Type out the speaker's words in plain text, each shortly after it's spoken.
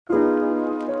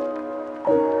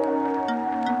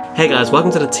Hey guys,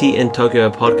 welcome to the Tea in Tokyo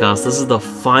podcast. This is the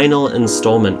final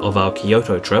installment of our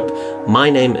Kyoto trip.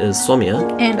 My name is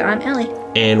Somya. And I'm Ellie.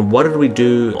 And what did we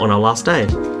do on our last day?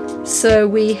 So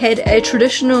we had a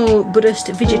traditional Buddhist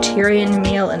vegetarian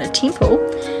meal in a temple,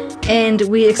 and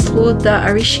we explored the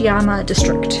Arashiyama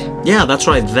district. Yeah, that's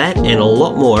right. That and a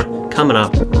lot more coming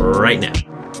up right now.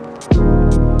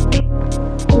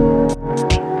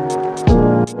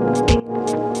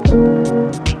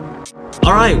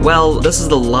 Alright, well, this is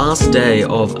the last day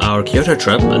of our Kyoto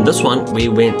trip, and this one we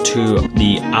went to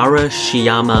the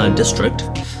Arashiyama district.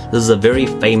 This is a very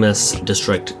famous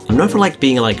district, known for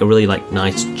being a really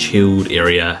nice chilled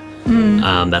area.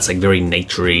 That's very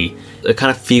naturey. It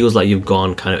kind of feels like you've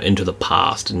gone kind of into the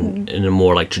past and in a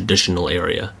more traditional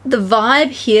area. The vibe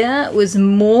here was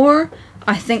more,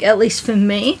 I think, at least for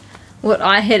me, what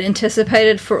I had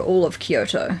anticipated for all of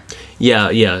Kyoto.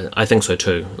 Yeah, I think so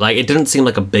too. It didn't seem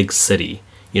like a big city,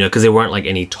 because there weren't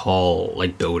any tall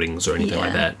buildings or anything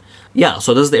like that. Yeah,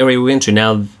 so this is the area we went to.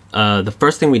 Now, the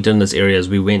first thing we did in this area is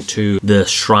we went to the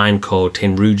shrine called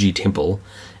Tenryuji Temple.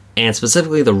 And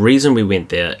specifically, the reason we went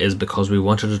there is because we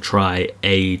wanted to try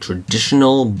a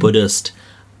traditional Buddhist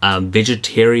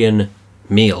vegetarian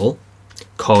meal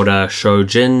called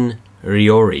Shojin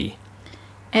Ryori.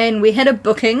 And we had a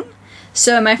booking.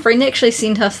 So my friend actually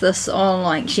sent us this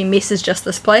on, she messaged us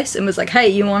this place and was like, hey,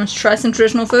 you want to try some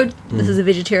traditional food? This is a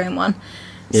vegetarian one.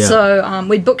 Yeah. So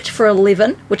we booked for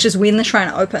 11, which is when the shrine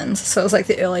opens. So it was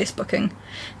the earliest booking.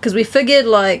 Because we figured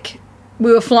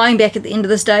we were flying back at the end of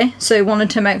this day. So we wanted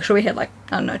to make sure we had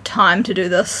time to do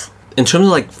this. In terms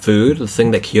of food, the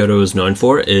thing that Kyoto is known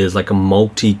for is a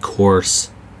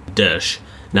multi-course dish.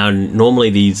 Now, normally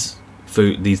these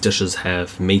dishes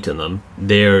have meat in them.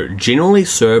 They're generally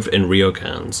served in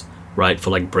ryokans, right,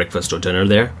 for breakfast or dinner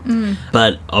there.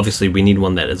 But obviously we need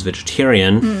one that is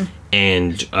vegetarian.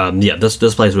 And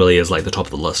this place really is the top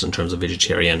of the list in terms of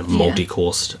vegetarian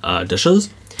multi-course dishes.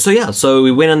 So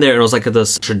we went in there and it was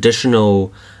this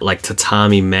traditional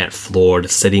tatami mat floored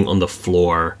sitting on the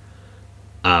floor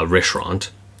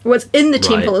restaurant. Well, it's in the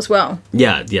temple as well.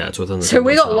 Yeah, it's within the temple. So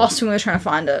we got lost when we were trying to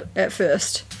find it at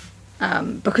first.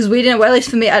 Because we didn't, at least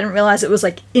for me, I didn't realise it was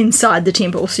inside the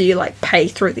temple, so you pay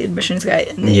through the admissions gate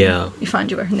and then you find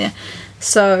your way in there.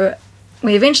 So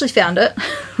we eventually found it.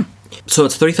 So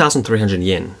it's 3,300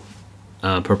 yen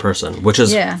per person, which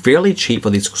is fairly cheap for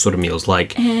these sort of meals.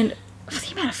 And for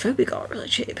the amount of food we got, really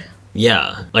cheap.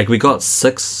 Yeah, we got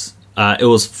 6, it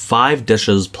was 5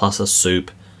 dishes plus a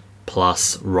soup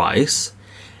plus rice.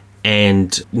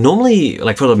 And normally,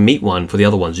 for the meat one, for the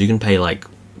other ones, you can pay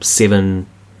 7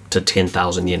 to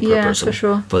 10,000 yen per person for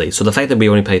sure. For these. So the fact that we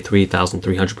only paid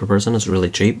 3,300 per person is really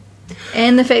cheap.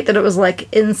 And the fact that it was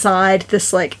inside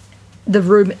this the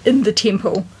room in the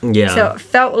temple. Yeah. So it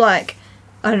felt I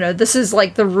don't know, this is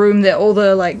the room that all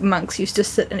the monks used to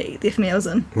sit and eat their meals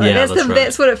in.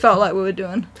 That's what it felt like we were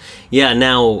doing. Yeah,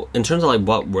 now in terms of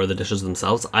what were the dishes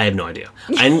themselves, I have no idea.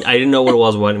 I didn't know what it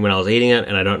was when I was eating it,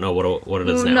 and I don't know what it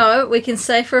is now. No, we can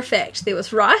say for a fact there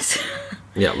was rice.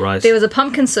 Yeah, rice. There was a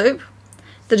pumpkin soup.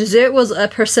 The dessert was a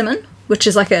persimmon, which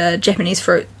is a Japanese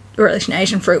fruit, or at least an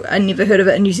Asian fruit. I'd never heard of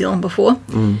it in New Zealand before.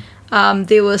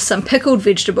 There was some pickled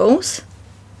vegetables.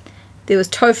 There was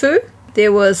tofu.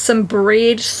 There was some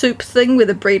bread soup thing where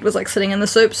the bread was sitting in the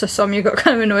soup, so Somya got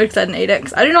kind of annoyed because I didn't eat it.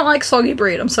 'Cause I do not like soggy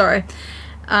bread, I'm sorry.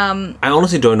 I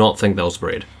honestly do not think that was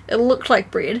bread. It looked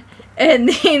like bread. And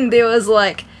then there was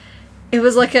it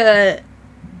was a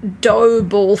dough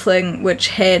ball thing which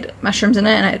had mushrooms in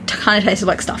it, and it kind of tasted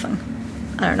like stuffing.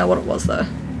 I don't know what it was, though.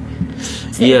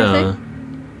 Yeah,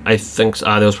 I think so.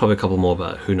 There was probably a couple more,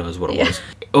 but who knows what it was.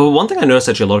 One thing I noticed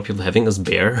actually a lot of people having is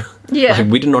beer. Yeah.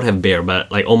 We did not have beer,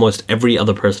 but almost every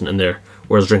other person in there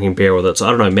was drinking beer with it. So I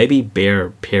don't know, maybe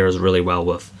beer pairs really well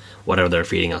with whatever they're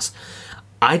feeding us.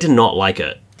 I did not like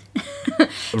it.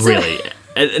 Really.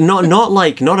 Not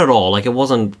at all. It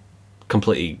wasn't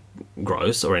completely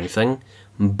gross or anything,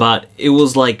 but it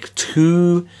was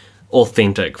too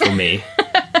authentic for me.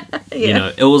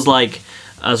 Yeah. It was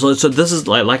so this is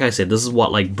I said, this is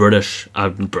what British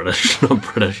not British,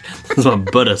 this is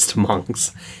what Buddhist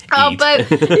monks eat. Oh, babe,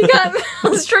 you can't. I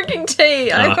was drinking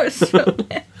tea. I got spilled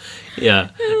that. Yeah,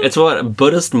 it's what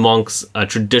Buddhist monks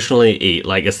traditionally eat.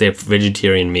 It's their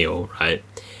vegetarian meal, right?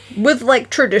 With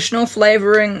traditional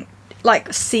flavoring,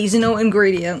 seasonal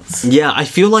ingredients. Yeah, I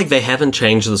feel they haven't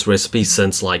changed this recipe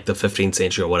since the 15th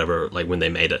century or whatever, when they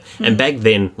made it. And back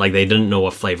then, they didn't know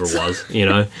what flavor was,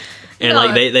 And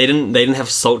No. they didn't have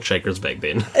salt shakers back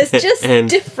then. It's just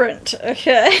different,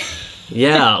 okay?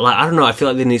 Yeah, I don't know. I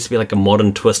feel there needs to be a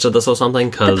modern twist to this or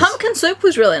something. Cause the pumpkin soup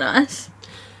was really nice.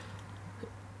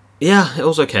 Yeah, it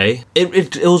was okay.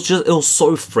 It was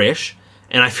so fresh,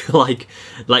 and I feel like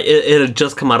it had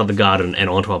just come out of the garden and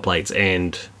onto our plates,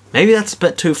 and maybe that's a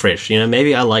bit too fresh.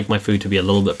 Maybe I like my food to be a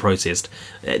little bit processed,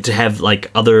 to have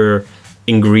like other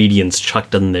ingredients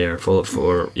chucked in there for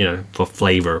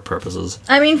flavor purposes.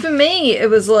 I mean, for me, it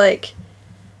was like,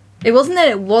 it wasn't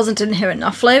that it didn't have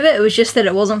enough flavor. It was just that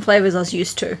it wasn't flavors I was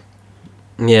used to.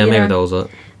 Yeah, maybe that was it.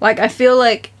 Like, I feel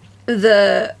like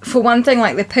for one thing,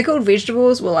 like the pickled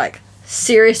vegetables were like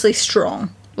seriously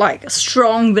strong, like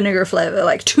strong vinegar flavor,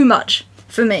 like too much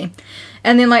for me.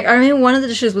 And then like I remember one of the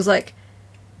dishes was like,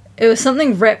 it was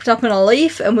something wrapped up in a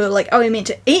leaf, and we were like, are we meant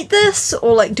to eat this,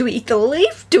 or like do we eat the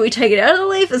leaf? Do we take it out of the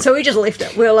leaf? And so we just left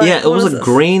it. We were like, yeah, it was a this?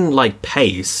 green like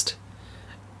paste,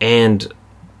 and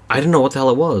I didn't know what the hell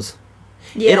it was.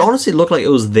 Yeah. It honestly looked like it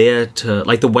was there to,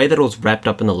 like, the way that it was wrapped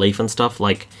up in the leaf and stuff,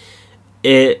 like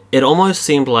it almost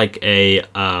seemed like a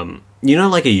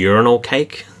like a urinal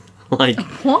cake. Like,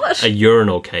 what? A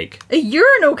urinal cake. A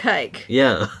urinal cake?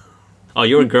 Yeah. Oh,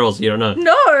 you're girls, you don't know.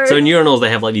 No. So in urinals they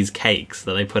have like these cakes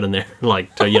that they put in there,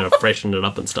 like, to freshen it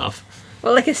up and stuff.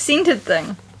 Well, like a scented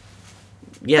thing.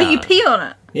 Yeah. But you pee on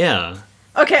it. Yeah.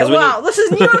 Okay, wow, this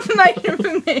is new information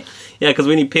for me. Yeah, because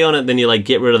when you pee on it, then you like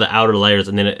get rid of the outer layers,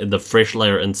 and then the fresh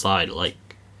layer inside, like,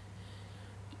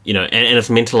 and it's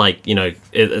meant to, like,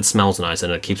 it smells nice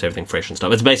and it keeps everything fresh and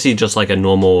stuff. It's basically just like a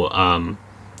normal, one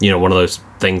of those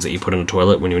things that you put in the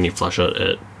toilet when you flush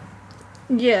it.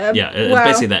 Yeah. Yeah, it's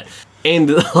basically that.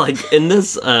 And like in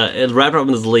this, it wrapped up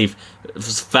in this leaf, it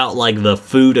felt like the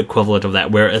food equivalent of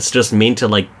that, where it's just meant to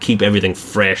like keep everything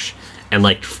fresh and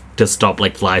like to stop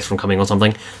like flies from coming or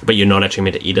something, but you're not actually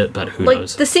meant to eat it. But who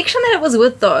knows? The section that it was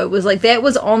with though was like that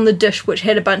was on the dish, which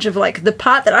had a bunch of like, the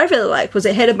part that I really liked was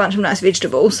it had a bunch of nice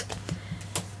vegetables,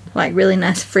 like really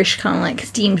nice fresh kind of like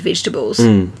steamed vegetables.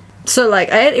 So like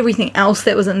I had everything else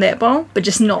that was in that bowl, but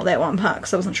just not that one part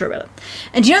because I wasn't sure about it.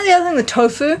 And do you know the other thing, the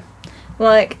tofu?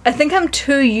 Like, I think I'm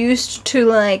too used to,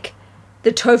 like,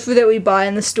 the tofu that we buy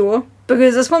in the store.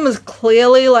 Because this one was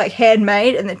clearly, like,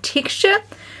 handmade. And the texture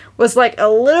was, like, a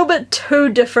little bit too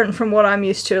different from what I'm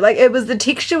used to. Like, the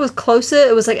texture was closer.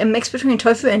 It was, like, a mix between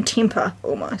tofu and tempeh,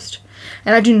 almost.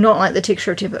 And I do not like the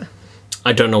texture of tempeh.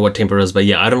 I don't know what tempeh is, but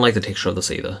yeah, I don't like the texture of this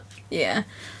either. Yeah.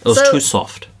 It was too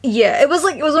soft. Yeah, it was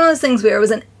one of those things where it was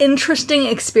an interesting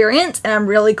experience. And I'm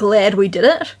really glad we did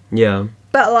it. Yeah.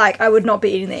 But, like, I would not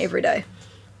be eating that every day.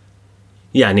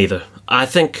 Yeah, neither. I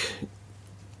think,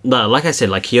 like I said,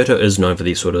 like, Kyoto is known for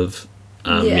these sort of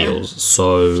meals.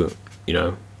 So,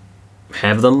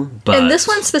 have them, but... And this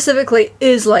one specifically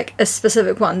is, like, a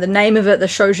specific one. The name of it, the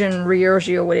Shojin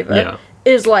Ryoji or whatever,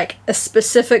 is, like, a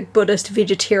specific Buddhist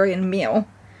vegetarian meal.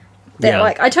 That,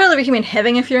 like, I totally recommend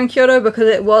having if you're in Kyoto because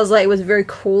it was very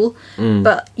cool.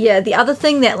 But, yeah, the other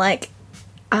thing that, like,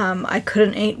 I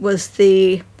couldn't eat was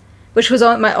which was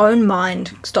on my own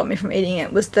mind, stopped me from eating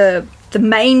it, was the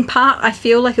main part. I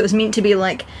feel like it was meant to be,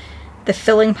 like, the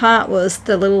filling part was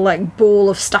the little, like, ball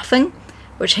of stuffing,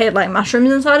 which had, like,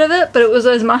 mushrooms inside of it, but it was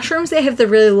those mushrooms that have the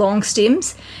really long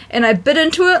stems, and I bit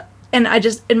into it, and I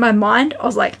just, in my mind, I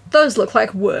was like, those look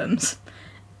like worms.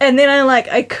 And then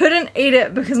I couldn't eat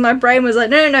it because my brain was like,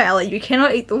 no, Ellie, you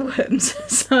cannot eat the worms.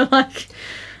 So, like,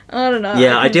 I don't know.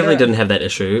 Yeah, I definitely didn't have that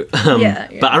issue. Yeah.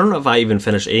 But I don't know if I even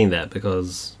finished eating that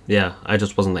because, yeah, I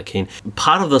just wasn't that keen.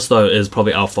 Part of this, though, is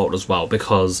probably our fault as well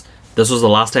because this was the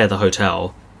last day at the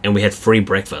hotel and we had free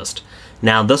breakfast.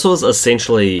 Now, this was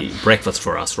essentially breakfast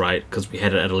for us, right? Because we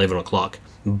had it at 11 o'clock.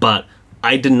 But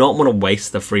I did not want to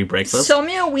waste the free breakfast.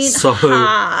 Somya went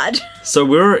hard. So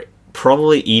we were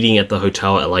probably eating at the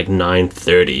hotel at like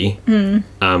 9:30.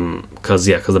 Because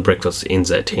the breakfast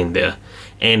ends at 10 there.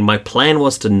 And my plan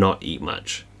was to not eat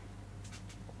much.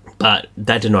 But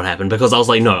that did not happen because I was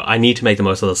like, no, I need to make the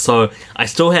most of this. So I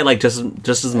still had like just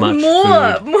as much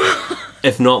food,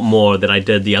 if not more, than I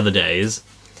did the other days.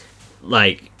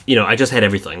 Like, I just had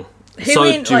everything. He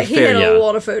had a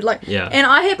lot of food. Like, yeah. And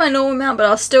I had my normal amount, but I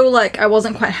was still like, I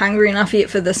wasn't quite hungry enough yet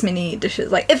for this many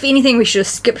dishes. Like, if anything, we should have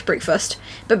skipped breakfast.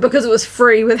 But because it was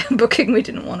free without booking, we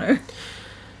didn't want to.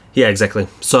 Yeah, exactly.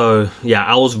 So, yeah,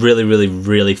 I was really, really,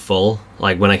 really full,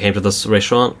 like, when I came to this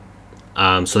restaurant.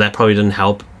 So that probably didn't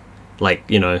help. Like,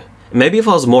 maybe if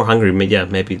I was more hungry,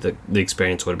 maybe the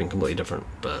experience would have been completely different.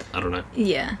 But I don't know.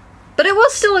 Yeah. But it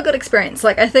was still a good experience.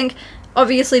 Like, I think,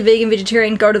 obviously, vegan,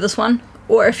 vegetarian, go to this one.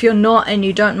 Or if you're not and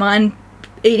you don't mind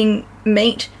eating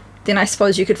meat, then I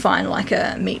suppose you could find, like,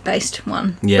 a meat-based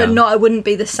one. Yeah. But no, it wouldn't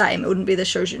be the same. It wouldn't be the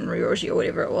Shojin Ryoji or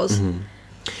whatever it was. Mm-hmm.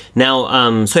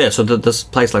 Now, this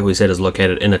place, like we said, is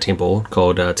located in a temple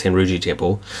called Tenryuji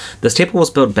Temple. This temple was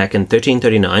built back in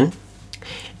 1339,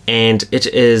 and it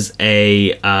is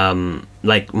a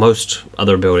like most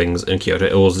other buildings in Kyoto,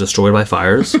 it was destroyed by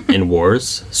fires and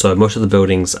wars. So most of the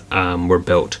buildings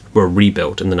were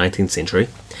rebuilt in the 19th century.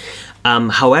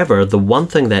 However, the one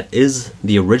thing that is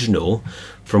the original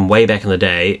from way back in the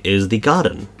day is the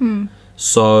garden.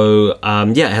 So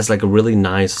it has like a really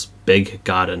nice big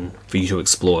garden for you to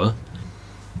explore.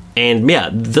 And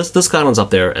yeah, this garden's up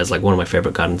there as like one of my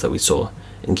favorite gardens that we saw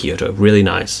in Kyoto. Really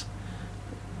nice.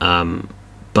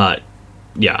 But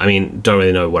yeah, I mean, don't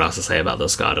really know what else to say about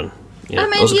this garden. Yeah,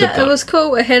 it was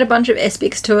cool. It had a bunch of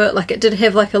aspects to it. Like, it did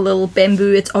have like a little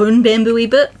its own bamboo-y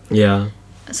bit. Yeah.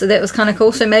 So that was kind of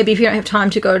cool. So maybe if you don't have time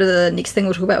to go to the next thing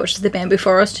we'll talk about, which is the bamboo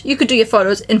forest, you could do your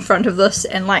photos in front of this,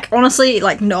 and like, honestly,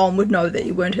 like, no one would know that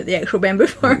you weren't at the actual bamboo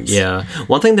forest. Yeah.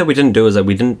 One thing that we didn't do is that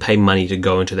we didn't pay money to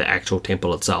go into the actual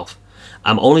temple itself.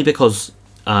 Only because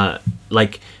there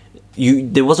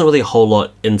wasn't really a whole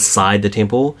lot inside the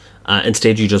temple.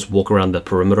 Instead, you just walk around the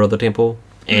perimeter of the temple,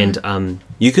 and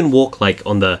you can walk like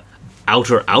on the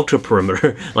outer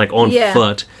perimeter, like on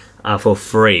foot, for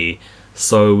free.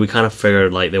 So we kind of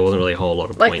figured like there wasn't really a whole lot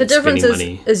of like point the difference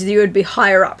spending money. is you would be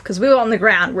higher up because we were on the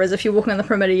ground, whereas if you're walking on the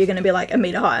perimeter, you're going to be like a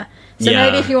meter higher. So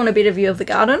maybe if you want a better view of the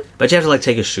garden, but you have to like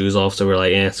take your shoes off. So we're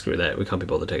like, screw that. We can't be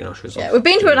bothered taking our shoes off. Yeah, we've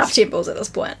been to enough temples at this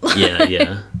point.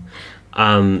 yeah.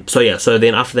 So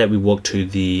then after that we walked to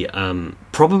the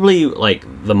probably like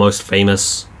the most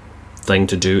famous thing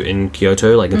to do in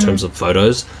Kyoto, like in terms of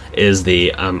photos, is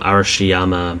the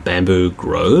Arashiyama Bamboo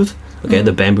Grove. Okay,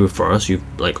 the bamboo forest. You've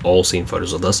like all seen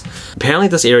photos of this. Apparently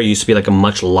this area used to be like a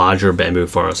much larger bamboo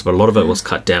forest, but a lot of it was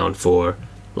cut down for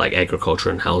like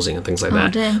agriculture and housing and things like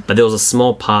that. Damn. But there was a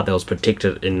small part that was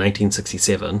protected in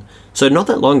 1967. So not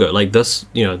that long ago. Like this,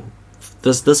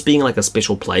 this being like a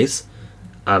special place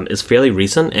is fairly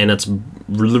recent, and it's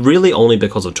really only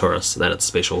because of tourists that it's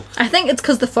special. I think it's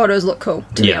because the photos look cool,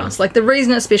 to be honest. Like, the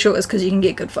reason it's special is because you can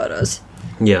get good photos.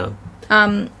 Yeah.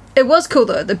 It was cool,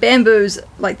 though. The bamboos,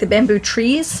 like, the bamboo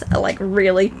trees are, like,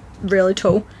 really, really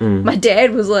tall. My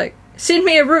dad was like, send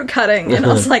me a root cutting. And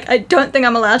I was like, I don't think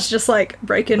I'm allowed to just, like,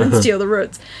 break in and steal the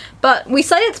roots. But we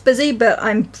say it's busy, but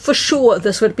I'm for sure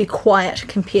this would be quiet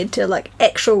compared to, like,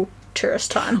 actual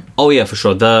tourist time. Oh yeah, for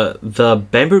sure. The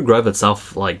bamboo grove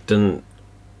itself like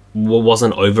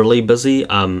wasn't overly busy.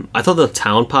 I thought the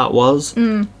town part was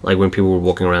like when people were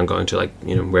walking around going to like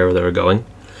wherever they were going.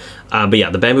 But yeah,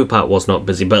 the bamboo part was not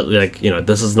busy. But like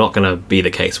this is not going to be the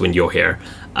case when you're here,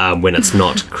 when it's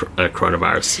not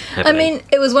coronavirus happening. I mean,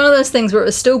 it was one of those things where it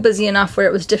was still busy enough where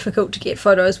it was difficult to get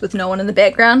photos with no one in the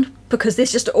background because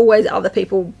there's just always other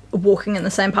people walking in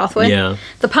the same pathway. Yeah.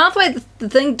 The pathway,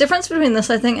 the difference between this,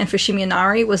 I think, and Fushimi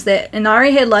Inari was that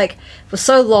Inari had was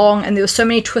so long and there were so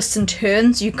many twists and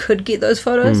turns you could get those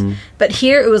photos. But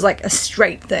here it was like a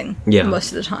straight thing most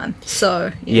of the time.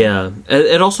 So yeah.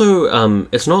 It also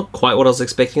it's not quite what I was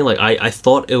expecting. Like I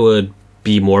thought it would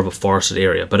be more of a forested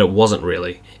area, but it wasn't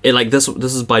really. It like this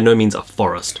is by no means a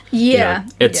forest. Yeah.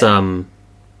 It's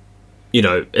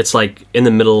it's like in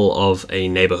the middle of a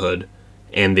neighborhood,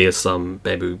 and there's some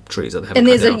bamboo trees that they haven't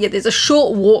cut down. There's a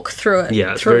short walk through it.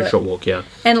 Yeah, it's a very short walk, yeah.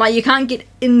 And like you can't get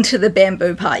into the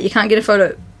bamboo part. You can't get a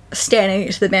photo standing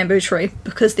next to the bamboo tree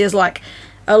because there's like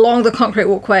along the concrete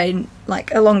walkway,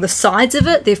 like along the sides of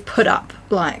it, they've put up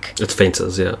like it's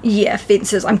fences, yeah,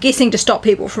 fences. I'm guessing to stop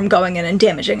people from going in and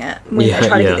damaging it when they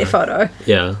try to get their photo.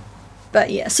 Yeah.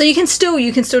 But yeah, so you can still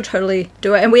totally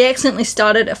do it. And we accidentally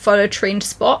started a photo trend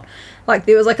spot. Like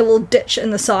there was like a little ditch in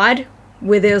the side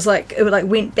where there was like it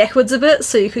went backwards a bit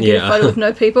so you could get a photo with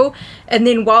no people. And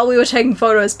then while we were taking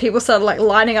photos, people started like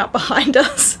lining up behind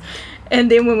us.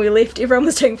 And then when we left, everyone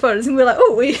was taking photos, and we were like,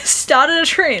 "Oh, we started a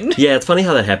trend." Yeah, it's funny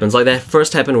how that happens. Like that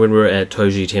first happened when we were at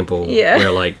Toji Temple,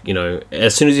 where like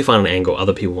as soon as you find an angle,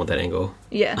 other people want that angle.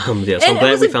 Yeah. So I'm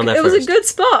glad we found that first. It was a good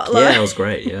spot. Yeah, it was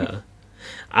great. Yeah.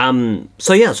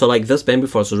 So like this bamboo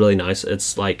forest was really nice.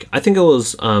 It's like I think it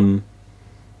was,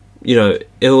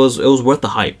 it was worth the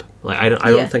hype. Like I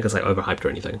don't think it's like overhyped or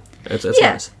anything. It's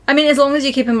nice. I mean, as long as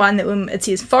you keep in mind that when it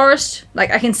says forest,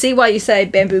 like I can see why you say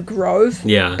bamboo grove.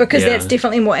 Yeah. Because that's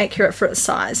definitely more accurate for its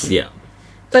size. Yeah.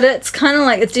 But it's kind of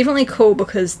like, it's definitely cool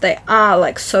because they are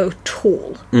like so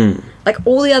tall. Like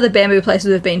all the other bamboo places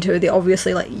we've been to, they're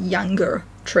obviously like younger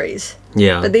trees.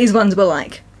 Yeah. But these ones were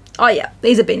like, oh yeah,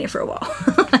 these have been here for a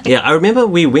while. Yeah, I remember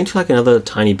we went to like another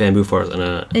tiny bamboo forest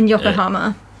in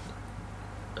Yokohama.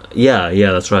 Yeah,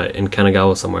 that's right. In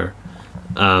Kanagawa somewhere.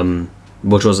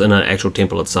 Which was in an actual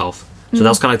temple itself. So that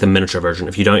was kind of like the miniature version.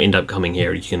 If you don't end up coming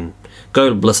here, you can go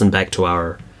listen back to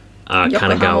our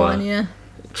Kanagawa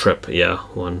trip.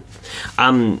 One.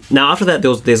 Now after that,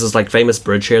 there's this like famous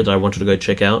bridge here that I wanted to go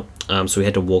check out. So we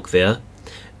had to walk there.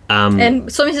 And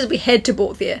Somi says we had to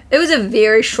walk there. It was a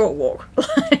very short walk.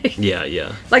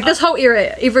 Yeah. Like this whole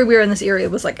area, everywhere in this area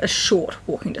was like a short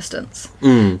walking distance.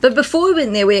 But before we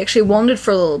went there, we actually wandered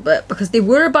for a little bit because there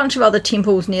were a bunch of other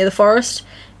temples near the forest.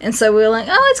 And so we were like,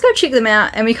 oh, let's go check them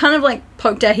out. And we kind of like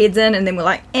poked our heads in and then we're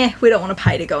like, we don't want to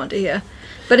pay to go into here.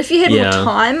 But if you had more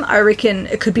time, I reckon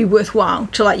it could be worthwhile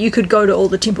to like, you could go to all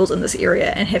the temples in this area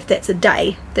and have that's a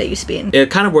day that you spend.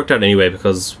 It kind of worked out anyway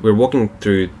because we're walking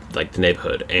through like the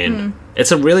neighborhood and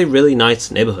it's a really, really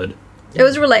nice neighborhood. It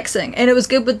was relaxing and it was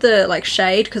good with the like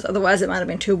shade because otherwise it might have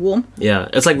been too warm. Yeah,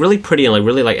 it's like really pretty and like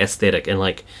really like aesthetic and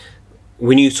like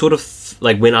when you sort of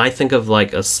like when I think of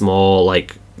like a small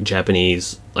like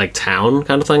Japanese like town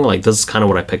kind of thing, like this is kind of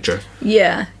what I picture.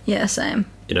 Yeah, same.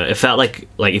 You know, it felt like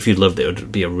if you lived there, it would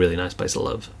be a really nice place to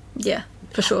live. Yeah,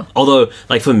 for sure. Although,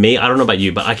 like for me, I don't know about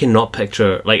you, but I cannot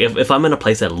picture like if I'm in a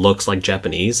place that looks like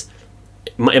Japanese,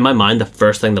 in my mind, the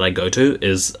first thing that I go to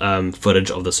is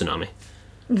footage of the tsunami.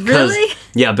 Really?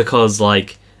 Yeah, because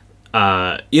like,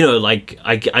 you know, like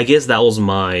I guess that was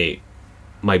my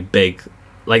big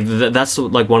like that's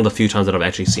like one of the few times that I've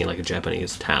actually seen like a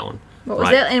Japanese town. What was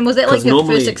that? And was that like your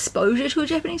normally, first exposure to a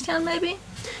Japanese town, maybe?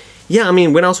 Yeah, I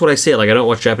mean, when else would I see it? Like, I don't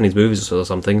watch Japanese movies or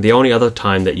something. The only other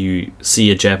time that you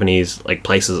see a Japanese, like,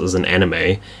 places is in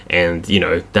anime, and, you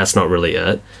know, that's not really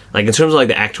it. Like, in terms of, like,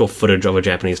 the actual footage of a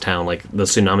Japanese town, like, the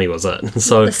tsunami was it.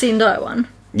 So the Sendai one.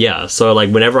 Yeah, so, like,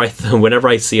 whenever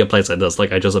I see a place like this,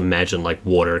 like, I just imagine, like,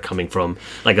 water coming from,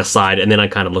 like, a side, and then I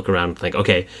kind of look around and think,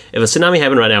 okay, if a tsunami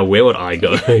happened right now, where would I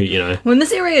go, you know? Well, in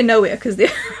this area, nowhere, because there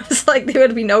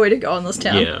would be nowhere to go in this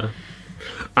town. Yeah.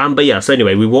 But yeah, so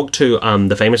anyway, we walked to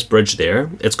the famous bridge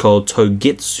there. It's called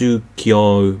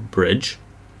Togetsukyo Bridge.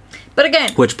 But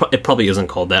again... Which it probably isn't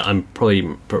called that. I'm probably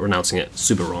pronouncing it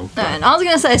super wrong. And I was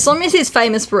going to say, Somya says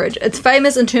famous bridge. It's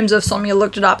famous in terms of Somya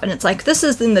looked it up, and it's like, this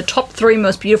is in the top 3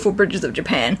 most beautiful bridges of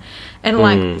Japan. And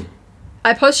like,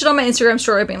 I posted on my Instagram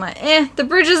story being like, the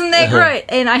bridge isn't that great.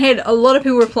 And I had a lot of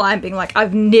people reply and being like,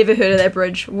 I've never heard of that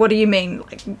bridge. What do you mean?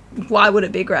 Like, why would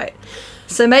it be great?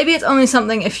 So maybe it's only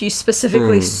something if you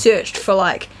specifically searched for,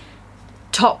 like,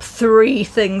 top 3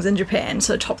 things in Japan.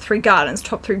 So top 3 gardens,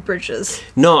 top 3 bridges.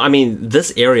 No, I mean,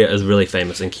 this area is really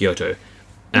famous in Kyoto,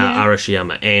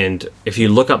 Arashiyama. And if you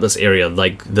look up this area,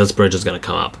 like, this bridge is going to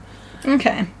come up.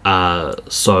 Okay.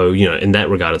 So, you know, in that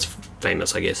regard, it's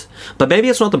famous, I guess. But maybe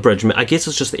it's not the bridge. I guess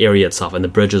it's just the area itself, and the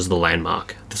bridge is the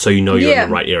landmark. So you know you're in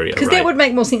the right area, because that would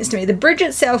make more sense to me. The bridge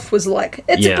itself was like,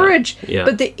 it's a bridge,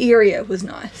 but the area was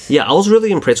nice. Yeah, I was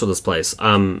really impressed with this place.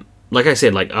 Like I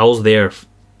said, like, I was there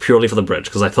purely for the bridge,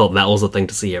 because I thought that was the thing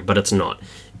to see here, but it's not.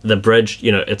 The bridge,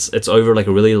 you know, it's over, like,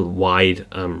 a really wide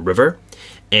river,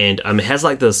 and it has,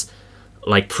 like, this,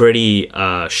 like, pretty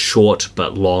short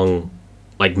but long,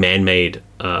 like, man-made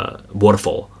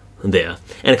waterfall there,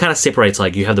 and it kind of separates,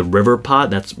 like, you have the river part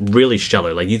that's really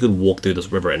shallow, like you could walk through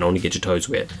this river and only get your toes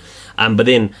wet, but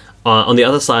then on the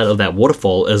other side of that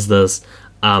waterfall is this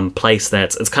place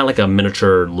it's kind of like a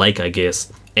miniature lake, I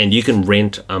guess, and you can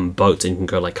rent boats and you can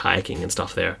go like kayaking and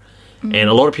stuff there, and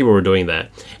a lot of people were doing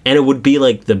that, and it would be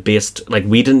like the best, like,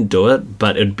 we didn't do it,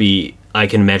 but it'd be, I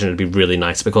can imagine it'd be really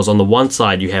nice, because on the one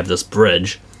side you have this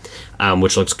bridge,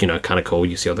 which looks, you know, kind of cool.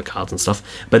 You see all the cars and stuff.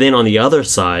 But then on the other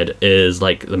side is,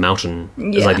 like, the mountain.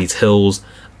 There's, like, these hills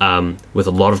with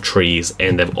a lot of trees,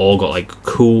 and they've all got, like,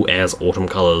 cool-as autumn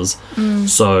colors.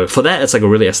 So for that, it's, like, a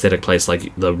really aesthetic place,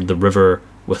 like the river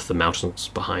with the mountains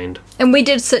behind. And we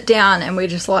did sit down, and we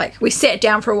just, like, we sat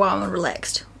down for a while and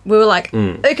relaxed. We were like,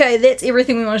 okay, that's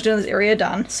everything we want to do in this area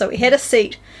done. So we had a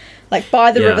seat, like,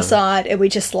 by the riverside, and we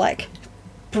just, like,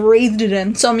 breathed it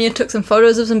in. Somya took some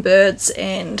photos of some birds,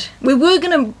 and we were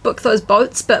going to book those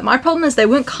boats, but my problem is they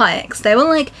weren't kayaks. They were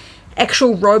like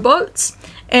actual rowboats,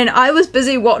 and I was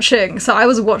busy watching, so I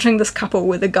was watching this couple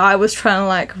where the guy was trying to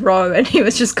like row, and he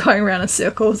was just going around in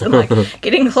circles and like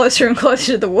getting closer and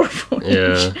closer to the waterfall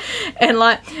edge. And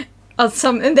like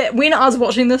when I was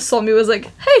watching this, Somya was like,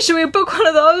 hey, should we book one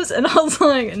of those? And I was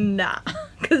like, nah,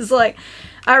 because like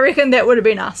I reckon that would have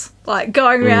been us, like,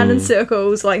 going around in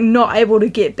circles, like, not able to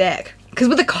get back. Because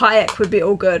with a kayak would be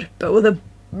all good, but with a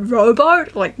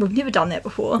rowboat, like, we've never done that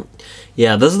before.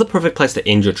 Yeah, this is the perfect place to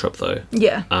end your trip, though.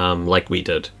 Yeah. Like we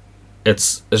did.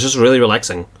 It's just really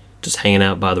relaxing, just hanging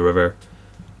out by the river,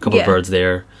 a couple of birds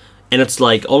there. And it's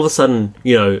like, all of a sudden,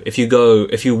 you know, if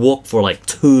you walk for, like,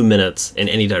 2 minutes in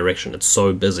any direction, it's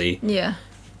so busy. Yeah.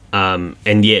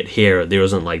 And yet here, there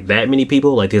isn't, like, that many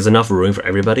people. Like, there's enough room for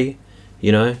everybody.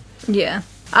 You know? Yeah.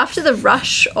 After the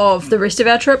rush of the rest of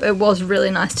our trip, it was really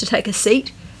nice to take a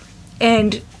seat.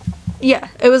 And, yeah,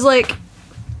 it was like,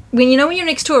 when you're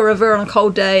next to a river on a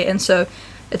cold day, and so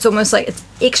It's almost like it's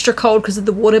extra cold because of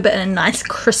the water, but in a nice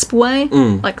crisp way.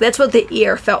 Like that's what the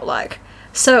air felt like.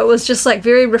 So it was just like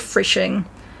very refreshing.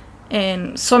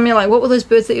 And Sonia, like, what were those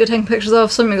birds that you were taking pictures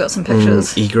of? Sonia got some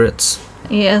pictures. Egrets.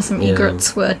 Yeah, some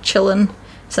egrets were chilling.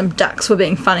 Some ducks were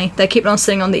being funny. They kept on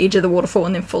sitting on the edge of the waterfall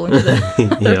and then falling to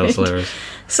the Yeah, it was hilarious.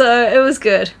 So it was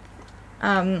good.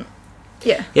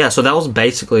 Yeah, so that was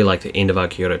basically like the end of our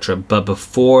Kyoto trip. But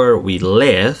before we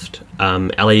left,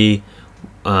 Ellie,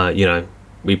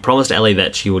 we promised Ellie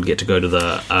that she would get to go to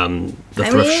the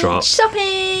thrift shop.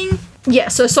 Shopping! Yeah,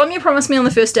 so Sonia promised me on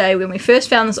the first day when we first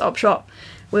found this op shop,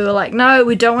 we were like, no,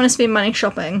 we don't want to spend money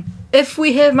shopping. If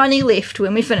we have money left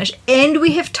when we finish and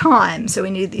we have time, so we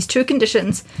need these two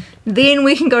conditions, then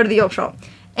we can go to the op shop.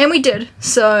 And we did.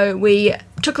 So we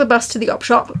took the bus to the op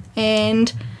shop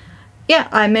and yeah,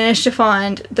 I managed to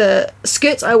find the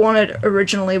skirts I wanted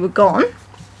originally were gone.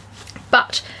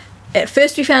 But at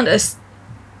first we found a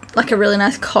really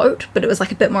nice coat, but it was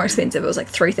like a bit more expensive. It was like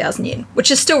 3,000 yen,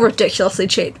 which is still ridiculously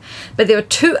cheap. But there were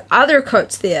two other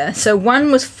coats there. So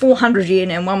one was 400 yen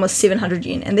and one was 700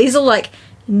 yen. And these are like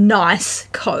nice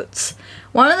coats.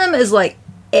 One of them is like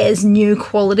as new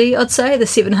quality, I'd say, the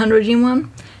 700 yen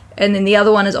one. And then the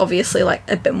other one is obviously like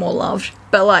a bit more loved.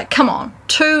 But like, come on,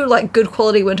 two like good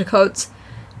quality winter coats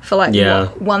for like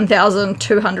what,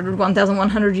 1,200,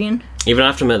 1,100 yen. Even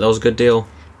after that was a good deal.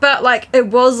 But like, it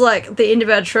was like the end of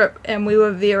our trip and we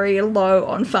were very low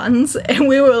on funds and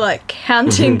we were like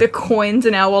counting the coins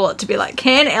in our wallet to be like,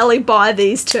 can Ellie buy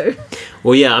these two?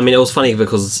 Well, yeah, I mean, it was funny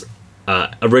because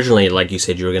originally, like you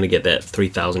said, you were going to get that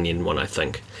 3,000 yen one, I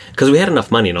think. Because we had enough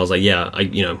money and I was like, yeah,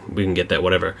 we can get that,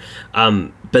 whatever.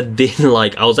 But then,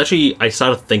 like, I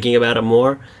started thinking about it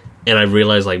more and I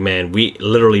realized, like, man, we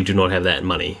literally do not have that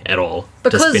money at all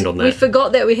to spend on that. We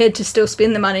forgot that we had to still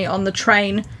spend the money on the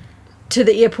train to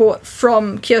the airport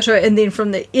from Kyoto and then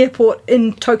from the airport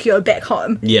in Tokyo back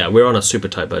home. Yeah, we're on a super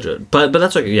tight budget. But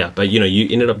that's okay, yeah. But, you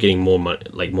ended up getting more money,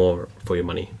 like, more for your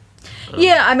money.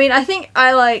 Yeah, I mean, I think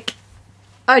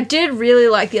I did really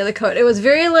like the other coat. It was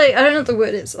very, like, I don't know what the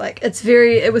word is. Like,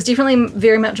 it was definitely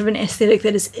very much of an aesthetic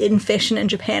that is in fashion in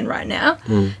Japan right now.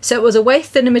 So it was a way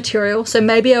thinner material, so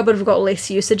maybe I would have got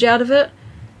less usage out of it.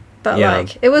 But,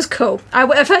 like, it was cool.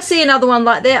 If I see another one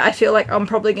like that, I feel like I'm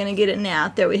probably going to get it now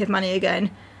that we have money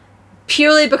again.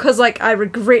 Purely because, like, I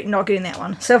regret not getting that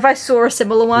one. So if I saw a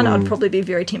similar one, I'd probably be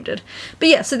very tempted. But,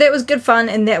 yeah, so that was good fun,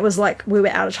 and that was, like, we were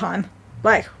out of time.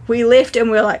 Like, we left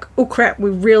and we were like, oh, crap, we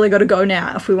really got to go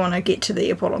now if we want to get to the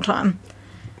airport on time.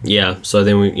 Yeah, so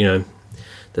then we,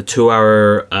 the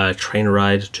 2-hour train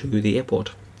ride to the airport.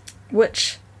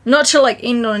 Which... not to, like,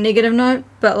 end on a negative note,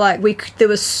 but, like, there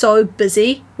was so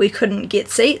busy, we couldn't get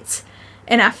seats,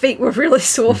 and our feet were really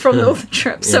sore from all the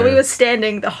trip, so we were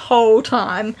standing the whole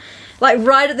time. Like,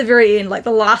 right at the very end, like, the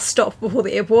last stop before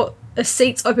the airport, the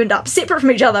seats opened up, separate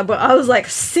from each other, but I was like,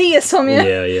 see ya,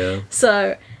 Sonia! Yeah.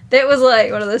 So, that was,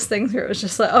 like, one of those things where it was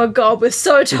just like, oh god, we're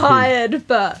so tired,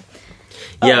 but...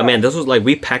 Yeah, man, this was, like,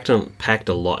 we packed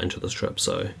a lot into this trip,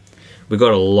 so... we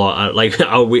got a lot, like,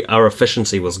 our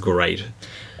efficiency was great.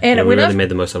 And we really made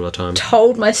the most of our time.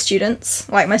 Told my students,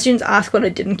 like, my students asked what I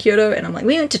did in Kyoto, and I'm like,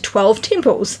 we went to 12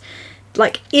 temples.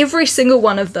 Like, every single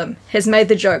one of them has made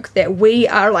the joke that we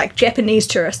are, like, Japanese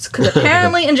tourists, because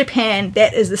apparently in Japan,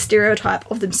 that is the stereotype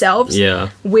of themselves.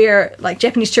 Yeah. Where, like,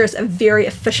 Japanese tourists are very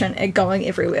efficient at going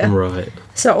everywhere. Right.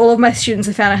 So all of my students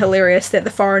have found it hilarious that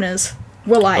the foreigners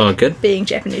were, like, being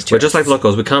Japanese tourists. We're just like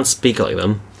locals. We can't speak like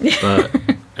them, but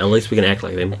at least we can act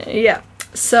like them. Yeah.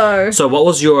 So what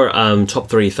was your top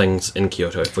 3 things in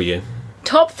Kyoto for you?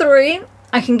 Top 3,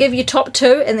 I can give you top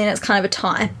 2, and then it's kind of a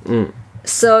tie.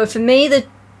 So for me, the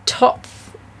top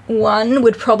 1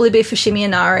 would probably be Fushimi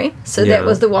Inari. So that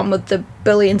was the one with the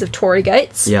billions of torii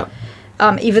gates. Yeah.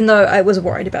 Even though I was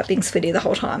worried about being sweaty the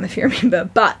whole time, if you remember.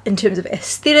 But in terms of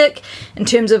aesthetic, in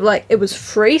terms of, like, it was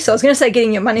free. So I was going to say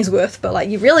getting your money's worth, but, like,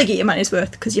 you really get your money's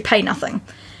worth because you pay nothing.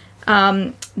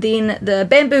 Then the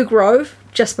Bamboo Grove,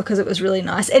 just because it was really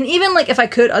nice. And even, like, if I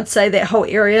could, I'd say that whole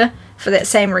area for that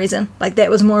same reason. Like, that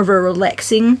was more of a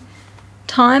relaxing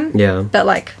time. Yeah. But,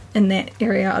 like, in that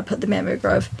area, I'd put the Bamboo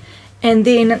Grove. And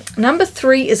then number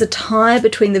 3 is a tie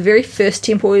between the very first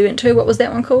temple we went to. What was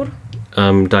that one called?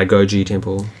 Daigoji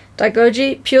Temple.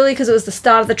 Daigoji, purely because it was the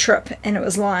start of the trip and it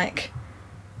was, like,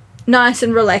 nice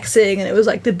and relaxing and it was,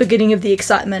 like, the beginning of the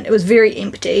excitement. It was very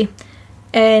empty.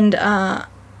 And,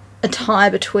 a tie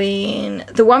between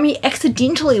the one we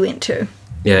accidentally went to.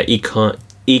 Yeah, Ikando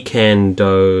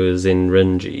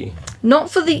Zenrinji.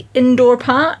 Not for the indoor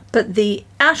part, but the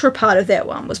outer part of that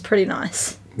one was pretty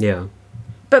nice. Yeah.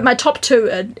 But my top two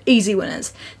are easy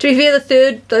winners. To be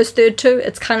fair, those third two,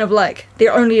 it's kind of like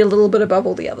they're only a little bit above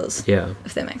all the others. Yeah.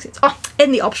 If that makes sense. Oh,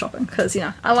 and the op shopping, because,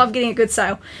 I love getting a good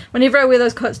sale. Whenever I wear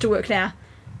those coats to work now,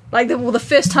 like, the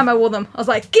first time I wore them, I was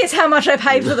like, guess how much I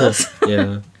paid for this?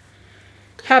 Yeah.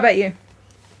 How about you?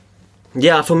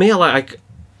 Yeah, for me, I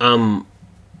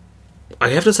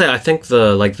have to say, I think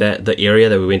the area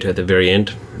that we went to at the very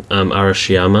end,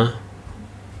 Arashiyama.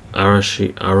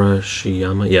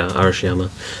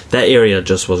 That area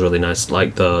just was really nice.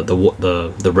 Like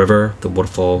the river, the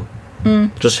waterfall,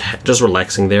 just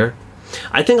relaxing there.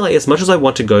 I think, like, as much as I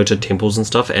want to go to temples and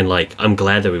stuff, and, like, I'm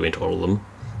glad that we went to all of them.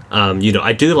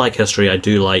 I do like history. I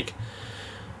do like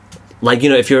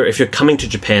if you're coming to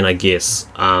Japan, I guess,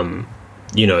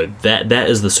 that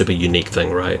is the super unique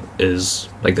thing, right? Is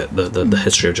like the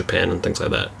history of Japan and things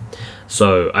like that.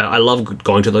 So I love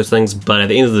going to those things, but at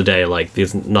the end of the day, like,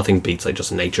 there's nothing beats, like,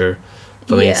 just nature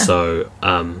for me. So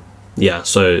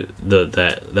so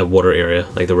that water area,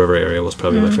 like the river area, was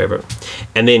probably my favorite.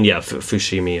 And then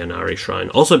Fushimi Inari Shrine,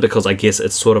 also because I guess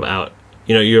it's sort of out.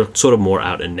 You're sort of more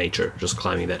out in nature, just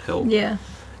climbing that hill. Yeah.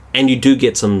 And you do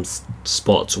get some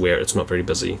spots where it's not very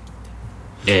busy.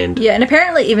 And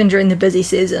apparently even during the busy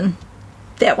season,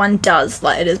 that one does,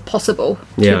 like, it is possible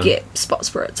to get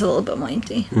spots where it's a little bit more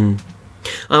empty.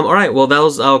 All right, well, that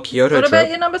was our Kyoto trip. What about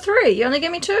your number 3? You only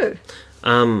gave me 2.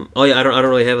 I don't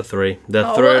really have a 3. The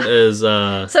third is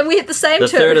so we have the same the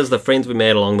 2. third is the friends we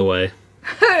made along the way.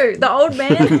 Who? The old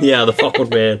man? Yeah, the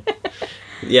old man.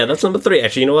 Yeah, that's number 3.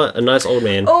 Actually, you know what? A nice old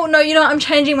man. Oh, no, I'm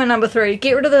changing my number 3.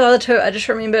 Get rid of the other 2. I just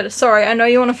remembered. Sorry, I know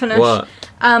you want to finish. What?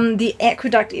 The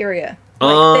aqueduct area.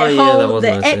 Like, that was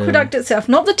the nice, aqueduct itself.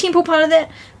 Not the temple part of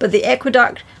that, but the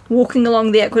aqueduct, walking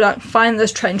along the aqueduct, finding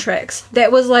those train tracks.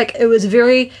 That was, like, it was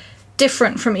very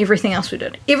different from everything else we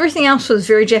did. Everything else was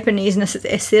very Japanese in its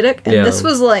aesthetic, and this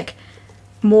was, like,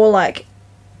 more, like,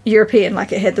 European.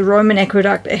 Like, it had the Roman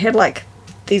aqueduct, it had, like,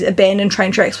 these abandoned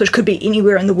train tracks, which could be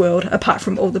anywhere in the world apart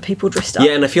from all the people dressed up.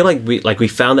 Yeah, and I feel like we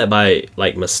found that by,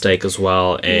 like, mistake as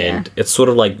well, and it's sort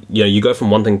of like, you go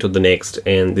from one thing to the next,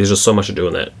 and there's just so much to do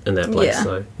in that place. Yeah.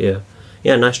 So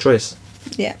yeah, nice choice.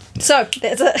 Yeah. So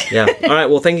that's it. Yeah. All right.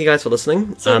 Well, thank you guys for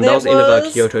listening. So that was the end of our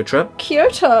Kyoto trip.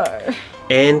 Kyoto.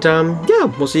 And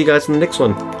we'll see you guys in the next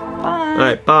one. Bye. All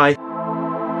right. Bye.